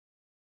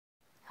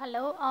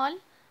Hello all,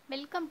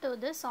 welcome to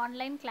this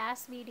online class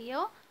video.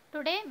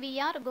 Today we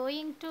are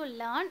going to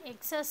learn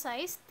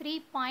exercise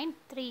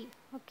 3.3.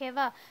 Okay,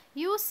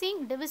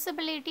 using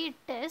divisibility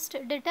test,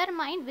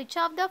 determine which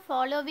of the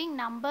following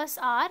numbers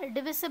are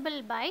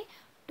divisible by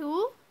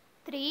 2,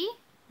 3,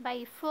 by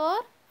 4,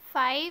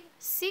 5,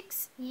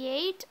 6,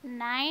 8,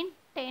 9,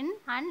 10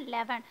 and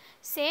 11.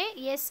 Say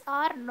yes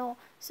or no.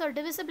 So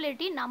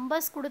divisibility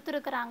numbers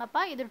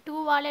கொடுத்துருக்குறாங்கப்பா. இது 2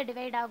 ஆல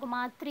divide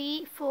ஆகுமா, 3,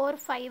 4,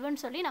 5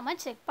 சொல்லி நம்ம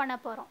check பண்ண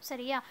போகிறோம்.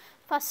 சரியா?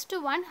 First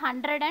one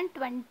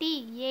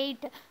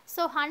 128.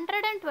 So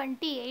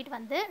 128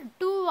 வந்து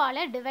 2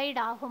 ஆல டிவைட்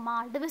ஆகுமா,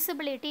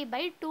 divisibility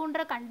by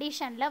 2ன்ற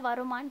கண்டிஷனில்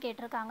வருமான்னு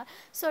கேட்டிருக்காங்க.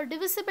 ஸோ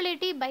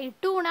divisibility by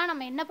 2னா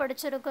நம்ம என்ன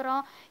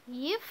படிச்சிருக்கிறோம்?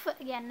 If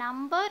a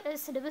number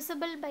is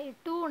divisible by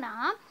 2னா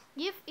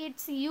if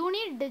its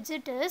unit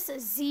digit is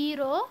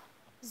 0,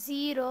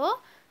 0,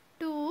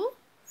 2,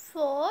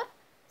 4,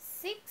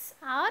 6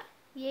 or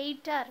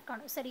 8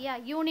 இருக்கணும். சரியா?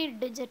 Unit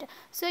digit.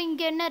 ஸோ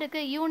இங்கே என்ன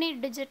இருக்குது? Unit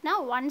டிஜிட்னா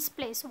once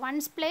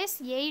place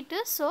 8.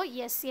 So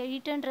S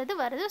 8ன்றது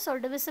வருது. ஸோ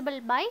divisible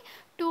by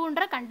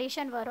 2ன்ற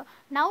கண்டிஷன் வரும்.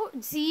 Now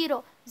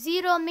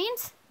 0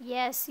 means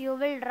S, you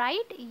will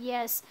right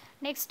yes.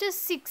 Next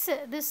 6,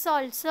 this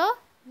also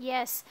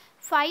S.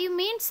 5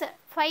 means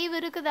 5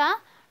 இருக்குதா?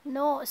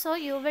 No, so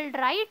you will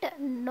write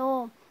no.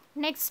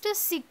 Next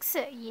 6,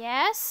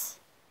 yes.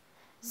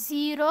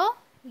 0,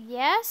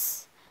 yes.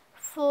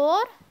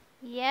 4,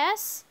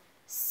 yes.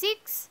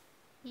 6,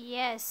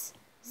 yes.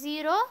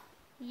 0,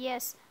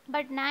 yes.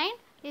 But 9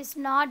 is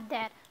not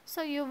there, so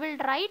you will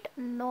write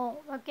no.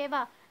 Okay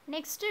va?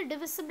 Next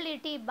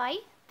divisibility by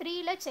 3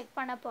 la check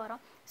பண்ண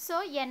போறோம். So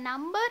a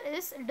number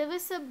is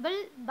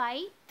divisible by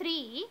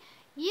 3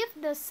 if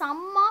the sum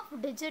of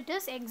digit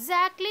is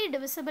exactly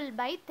divisible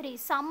by 3.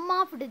 Sum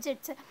of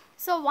digits.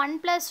 So 1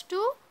 plus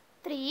 2,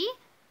 3.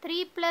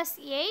 3 plus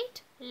 8,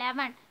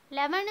 11.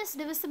 11 is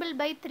divisible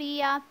by 3.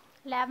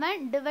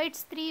 11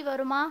 divides 3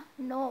 varuma?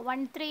 No.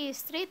 1 3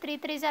 is 3. 3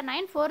 3s are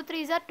 9. 4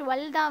 3s are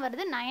 12 தான்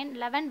வருது. 9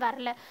 11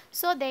 வரல.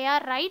 So they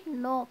are right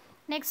no.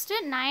 Next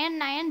 9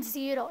 9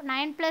 0.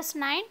 9 plus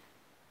 9.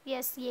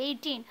 Yes,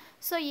 18.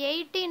 So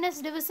 18 is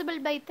divisible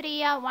by 3.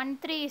 1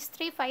 3 is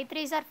 3, 5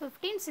 3s are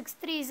 15, 6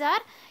 3s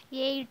are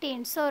 18.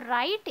 So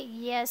write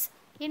yes.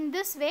 In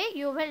this way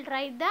you will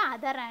write the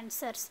other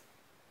answers.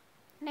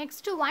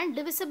 Next one,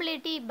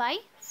 divisibility by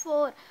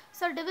 4.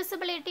 So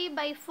divisibility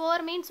by 4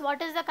 means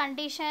what is the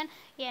condition?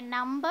 A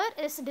number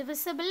is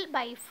divisible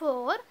by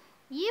 4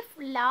 if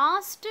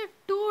last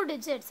 2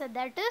 digits,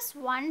 that is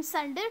ones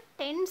and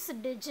tens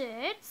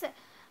digits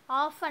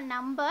of a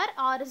number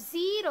or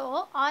 0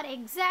 are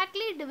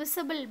exactly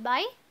divisible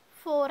by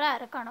 4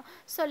 இருக்கணும்.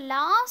 So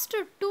last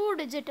 2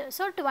 digit,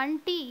 so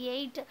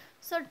 28.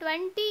 So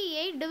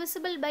 28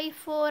 divisible by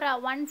 4.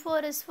 1 4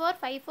 is 4,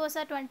 5 4s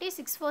are 20,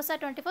 6 4s are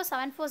 24,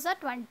 7 4s are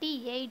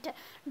 28.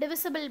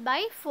 Divisible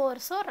by 4.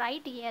 So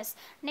write yes.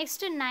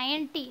 Next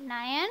 90.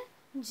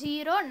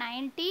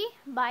 90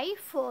 by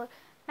 4.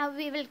 Now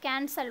we will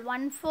cancel.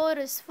 1 4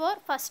 is 4.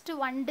 First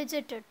 1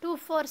 digit. 2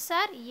 4s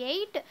are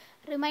 8.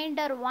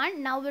 Remainder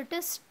 1. Now it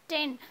is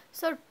 10.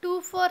 So 2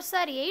 4s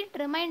are 8.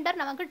 Remainder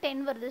நமக்கு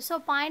 10 வருது. So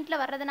pointல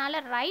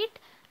வர்றதுனால write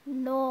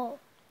no.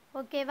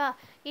 Okay va?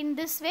 In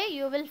this way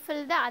you will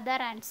fill the other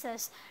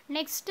answers.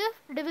 Next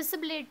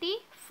divisibility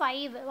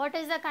 5. What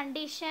is the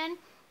condition?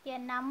 A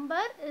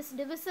number is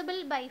divisible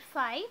by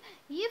 5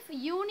 if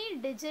unit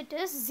digit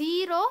is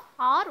 0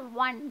 or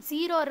 1.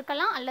 0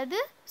 இருக்கலாம் அல்லது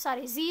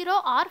 0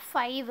 or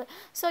 5.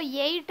 So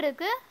 8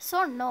 இருக்கு.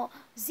 So no.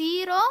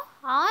 0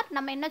 or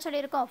நம்ம என்ன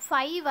சொல்லியிருக்கோம்?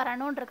 5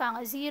 வரணும்னு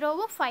இருக்காங்க.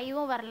 0வும்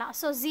 5வும் வரலாம்.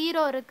 So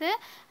 0 இருக்கு.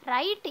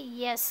 Write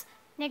yes.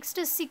 Next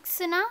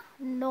 6னா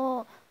no.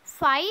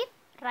 5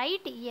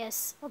 write yes.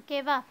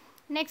 Okay va?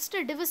 Next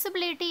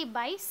divisibility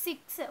by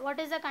 6. What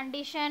is the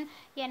condition?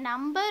 A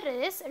number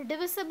is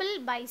divisible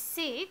by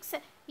 6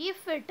 if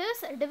it is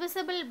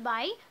divisible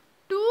by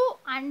 2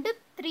 and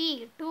 3.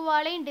 2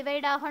 ஆலையும்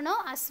divide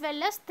ஆகணும் as well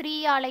as 3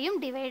 ஆலையும்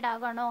divide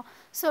ஆகணும்.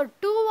 So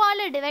 2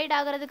 ஆல divide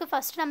ஆகிறதுக்கு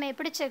first நம்ம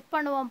எப்படி check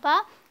பண்ணுவோம்ப்பா?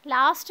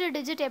 Last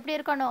digit எப்படி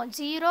இருக்கணும்?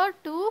 0,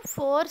 2,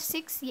 4,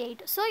 6,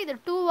 8. So இது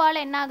 2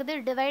 ஆல என்ன ஆகுது?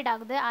 Divide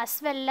ஆகுது as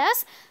well as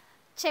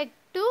check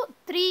to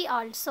 3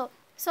 also.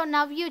 So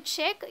now you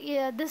check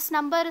this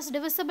number is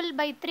divisible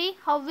by 3.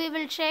 How we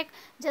will check?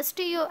 Just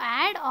you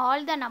add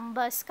all the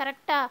numbers.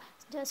 Correct?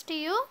 Just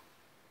you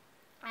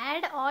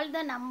add all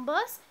the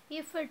numbers.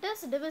 If it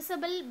is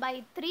divisible by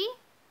 3,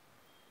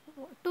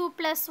 2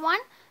 plus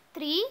 1,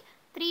 3.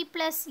 3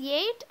 plus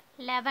 8,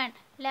 11.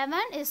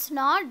 11 is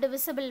not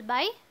divisible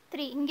by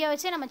 3. இங்கே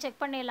வச்சு நம்ம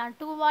check பண்ணிடலாம்.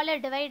 2 ஆல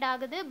divide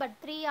ஆகுது but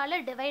 3 ஆல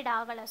divide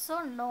ஆகலை. So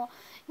no.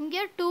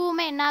 இங்கே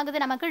 2மே என்ன ஆகுது?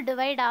 நமக்கு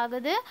டிவைட்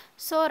ஆகுது.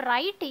 So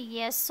right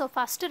yes. So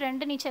first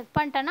 2 நீ செக்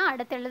பண்ணிட்டேன்னா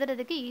அடுத்து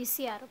எழுதுறதுக்கு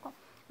ஈஸியாக இருக்கும்.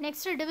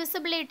 Next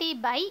divisibility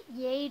by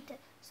 8.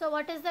 So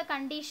what is the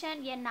condition?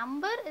 A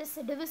number is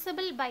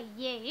divisible by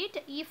 8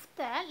 if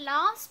the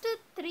last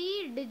 3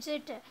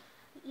 digit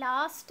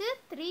last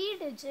 3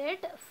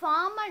 digit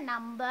form a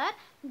number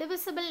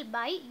divisible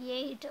by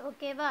 8.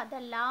 Okay, the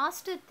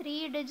last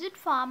 3 digit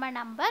form a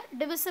number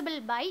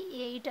divisible by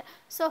 8.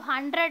 So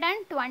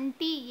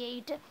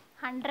 128.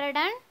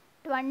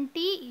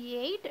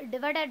 128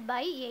 divided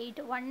by 8.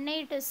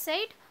 18 is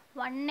 8.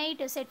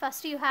 18 is 8.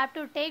 First you have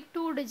to take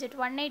 2 digit.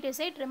 18 is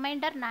 8.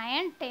 Remainder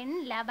 9,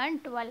 10, 11,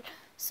 12.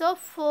 So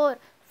 4.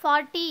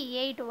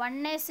 48.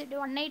 18 is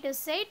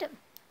 8.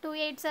 2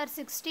 8s are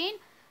 16.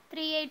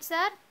 3 8s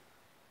are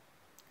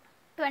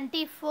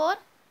 24.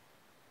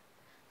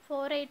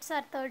 4 8s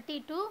are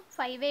 32.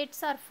 5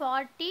 8s are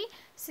 40.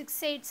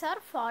 6 8s are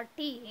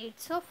 48.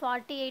 So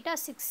 48 or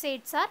 6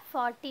 8s are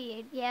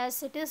 48.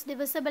 Yes, it is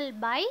divisible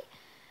by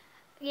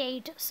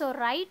 8. So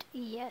write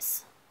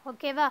yes.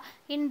 Okay,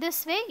 in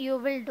this way you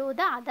will do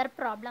the other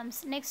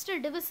problems. Next,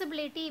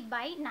 divisibility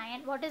by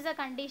 9. What is the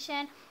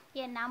condition?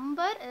 A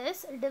number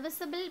is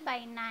divisible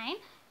by 9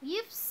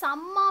 if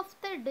sum of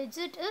the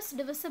digit is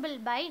divisible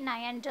by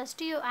 9.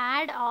 Just you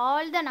add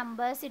all the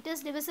numbers, it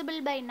is divisible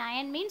by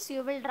 9 means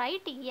you will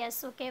write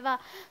yes. Okay,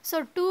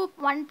 so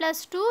 1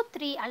 plus 2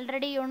 3,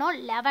 already you know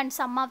 11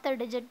 sum of the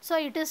digit, so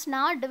it is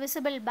not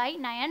divisible by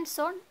 9,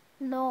 so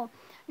no.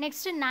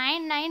 Next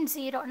 9 9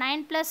 0,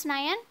 9 plus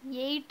 9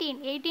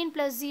 18, 18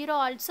 plus 0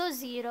 also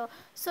 0,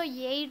 so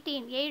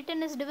 18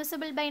 is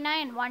divisible by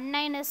 9, 1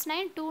 9 is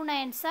 9, 2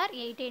 9s are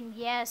 18.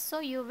 Yes, so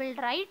you will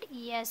write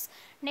yes.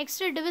 Next,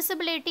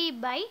 divisibility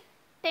by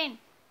 10.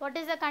 What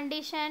is the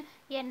condition?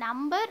 A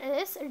number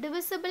is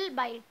divisible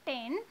by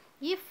 10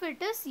 if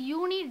it is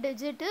unit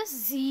digit is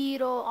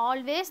 0.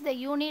 Always the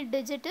unit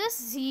digit is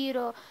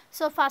 0.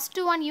 So first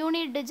one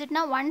unit digit,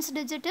 now one's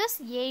digit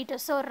is 8.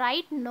 So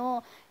write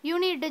no.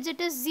 Unit digit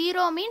is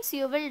 0 means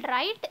you will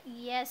write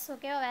yes.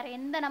 Okay, where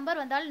in the number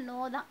vandal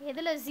no da.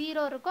 Edhula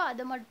 0 irukko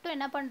adu mattum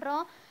enna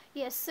pandrom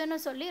yes nu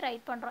solli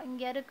write pandrom.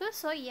 Inga irukku,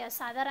 so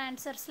yes. Other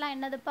answers la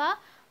ennaduppa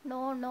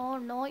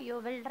no you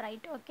will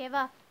write. Okay,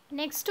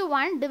 next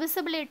one,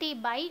 divisibility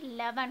by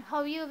 11.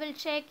 How you will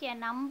check? A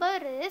number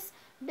is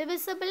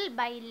divisible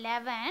by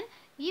 11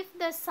 if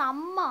the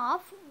sum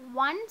of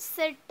one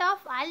set of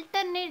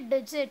alternate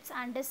digits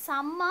and the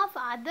sum of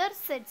other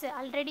sets.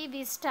 Already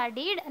we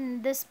studied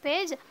in this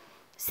page.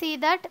 See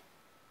that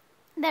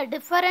the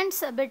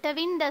difference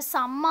between the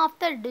sum of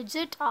the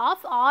digit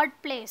of odd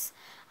place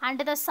and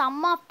the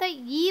sum of the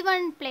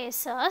even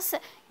places,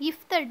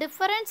 if the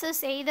difference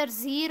is either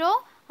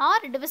 0 or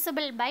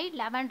divisible by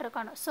 11.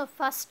 So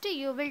first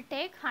you will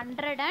take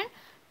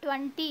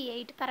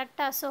 128.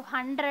 Correct? So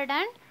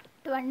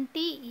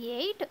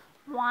 128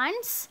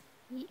 once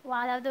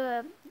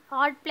the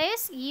odd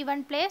place,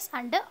 even place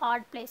and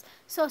odd place.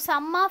 So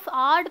sum of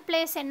odd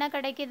place enna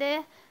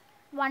kadakidhu?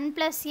 1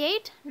 plus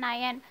 8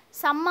 9.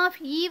 Sum of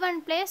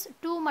even place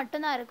 2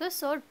 mattum da irukku,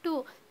 so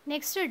 2.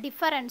 Next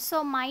difference,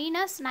 so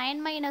minus 9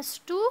 minus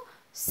 2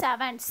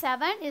 7.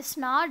 7 is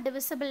not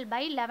divisible by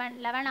 11.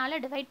 11 ஆல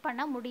divide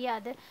பண்ண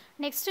முடியாது.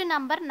 Next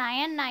number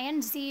 9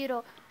 9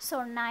 0. So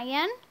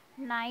 9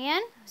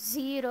 9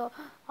 0.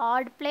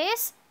 Odd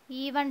place,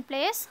 even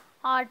place,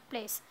 odd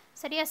place.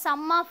 சரியா?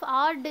 Sum of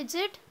odd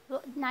digit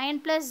 9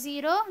 plus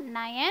 0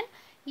 9.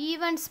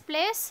 Evens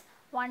place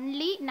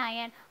only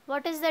 9.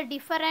 What is the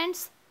difference?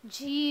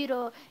 0.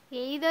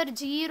 Either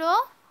 0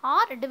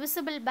 or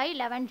divisible by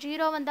 11.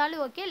 0 vandalu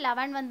okay,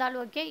 11 vandalu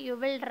okay. You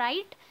will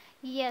write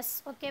yes.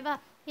 Okay,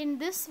 in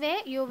this way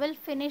you will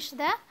finish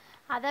the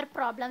other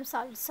problems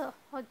also.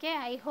 Okay,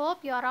 I hope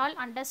you are all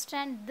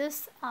understand this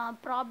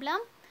problem.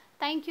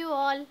 Thank you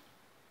all.